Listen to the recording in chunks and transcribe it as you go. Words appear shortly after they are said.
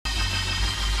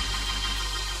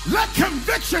Let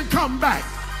conviction come back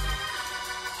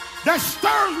that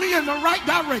stirs me in the right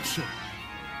direction.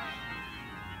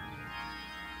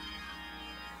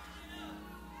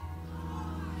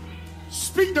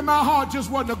 Speak to My Heart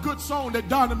just wasn't a good song that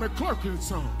Donnie McClurkin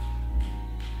sung.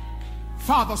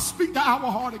 Father, speak to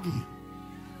our heart again.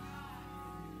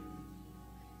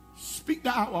 Speak to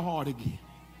our heart again.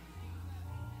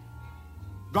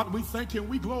 God, we thank you and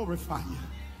we glorify you.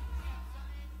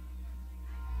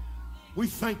 We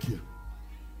thank you.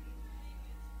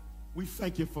 We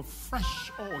thank you for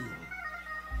fresh oil.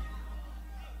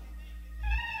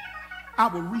 I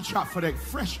will reach out for that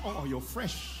fresh oil,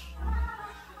 fresh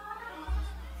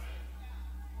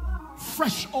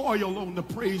oil on the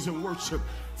praise and worship.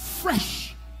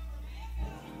 Fresh.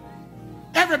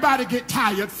 Everybody get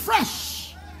tired.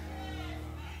 Fresh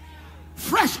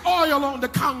oil on the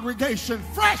congregation.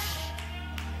 Fresh.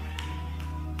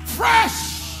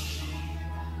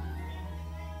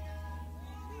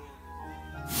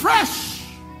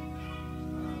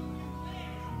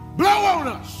 Blow on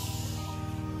us.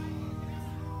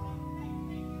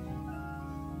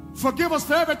 Forgive us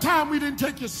for every time we didn't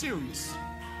take you serious.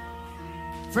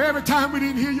 For every time we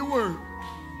didn't hear your word.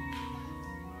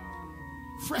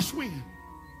 Fresh wind.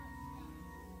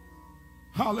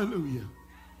 Hallelujah.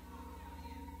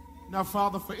 Now,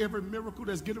 Father, for every miracle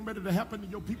that's getting ready to happen in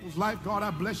your people's life, God,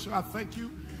 I bless you. I thank you.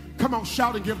 Come on,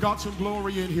 shout and give God some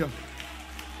glory in here.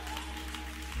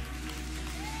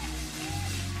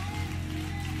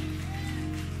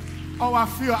 Oh, I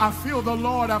feel the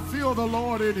Lord. I feel the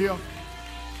Lord in here.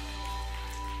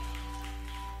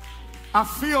 I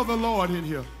feel the Lord in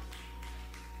here.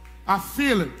 I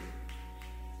feel it.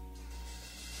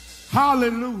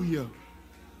 Hallelujah.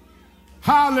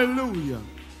 Hallelujah.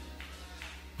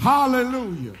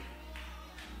 Hallelujah.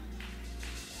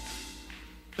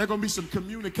 There are going to be some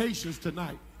communications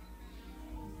tonight.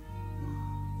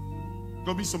 Going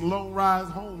to be some long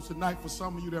rides homes tonight for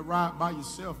some of you that ride by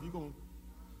yourself. You're going to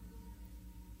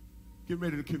get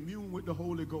ready to commune with the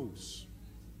Holy Ghost.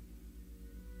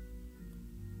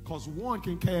 Because one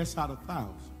can cast out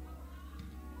 1,000.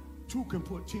 Two can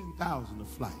put 10,000 to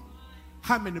flight.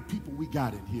 How many people we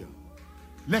got in here?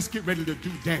 Let's get ready to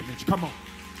do damage. Come on.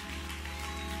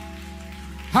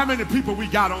 How many people we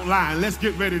got online? Let's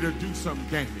get ready to do some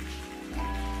damage.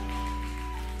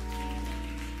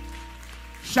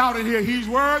 Shout in here, he's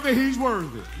worthy, he's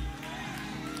worthy.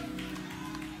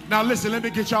 Now listen, let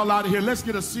me get y'all out of here. Let's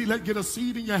get a seed. Let's get a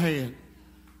seed in your hand.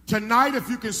 Tonight, if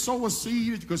you can sow a seed,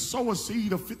 you can sow a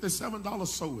seed of $57,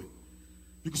 sow it.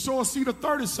 You can sow a seed of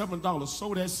 $37,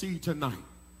 sow that seed tonight.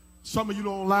 Some of you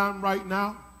online right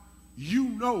now, you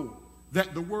know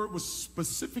that the word was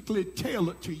specifically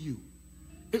tailored to you.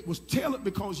 It was tailored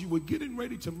because you were getting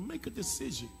ready to make a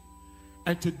decision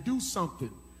and to do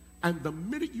something. And the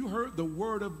minute you heard the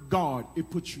word of God, it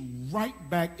put you right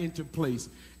back into place.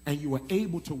 And you were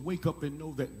able to wake up and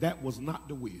know that that was not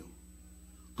the will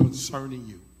concerning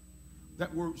you.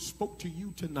 That word spoke to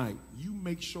you tonight. You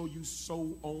make sure you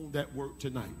sow on that word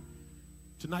tonight.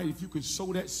 Tonight, if you can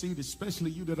sow that seed,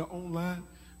 especially you that are online,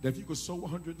 that if you could sow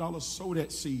 $100, sow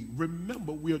that seed.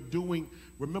 Remember, we're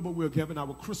giving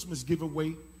our Christmas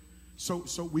giveaway.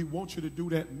 So we want you to do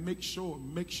that. Make sure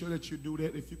that you do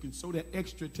that. If you can sow that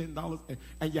extra $10,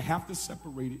 and you have to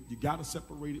separate it. You got to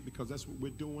separate it because that's what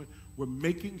we're doing. We're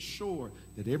making sure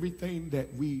that everything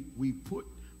that we put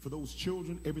for those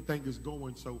children, everything is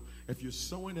going. So if you're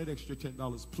sowing that extra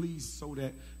 $10, please sow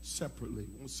that separately.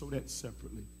 We'll sow that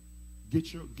separately.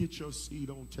 Get your seed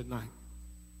on tonight.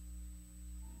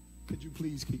 Could you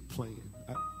please keep playing?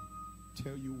 I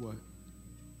tell you what,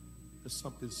 there's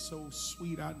something so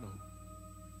sweet I know.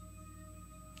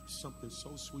 Something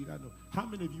so sweet I know. How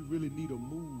many of you really need a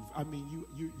move? I mean,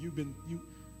 you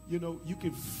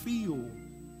can feel,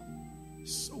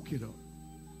 soak it up.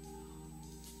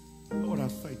 Lord, I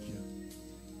thank you.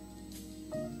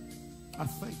 I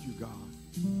thank you, God.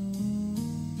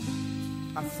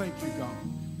 I thank you, God.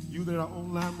 You that are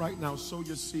online right now, sow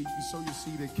your seed. You sow your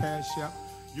seed at Cash App.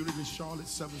 Unity Charlotte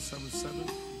 777. You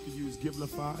can use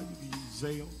Givelify. You can use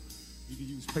Zelle. You can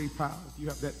use PayPal. If you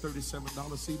have that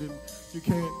 $37 seed, then you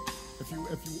can.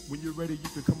 When you're ready, you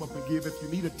can come up and give. If you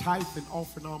need a tithe and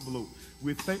offering envelope,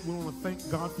 we want to thank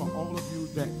God for all of you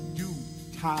that do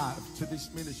tithe to this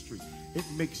ministry. It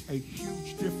makes a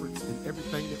huge difference in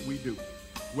everything that we do.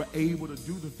 We're able to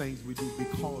do the things we do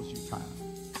because you tithe.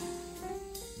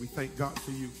 We thank God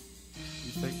for you.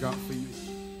 We thank God for you.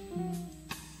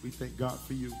 We thank God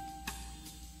for you.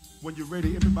 When you're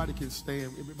ready, everybody can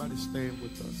stand. Everybody stand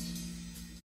with us.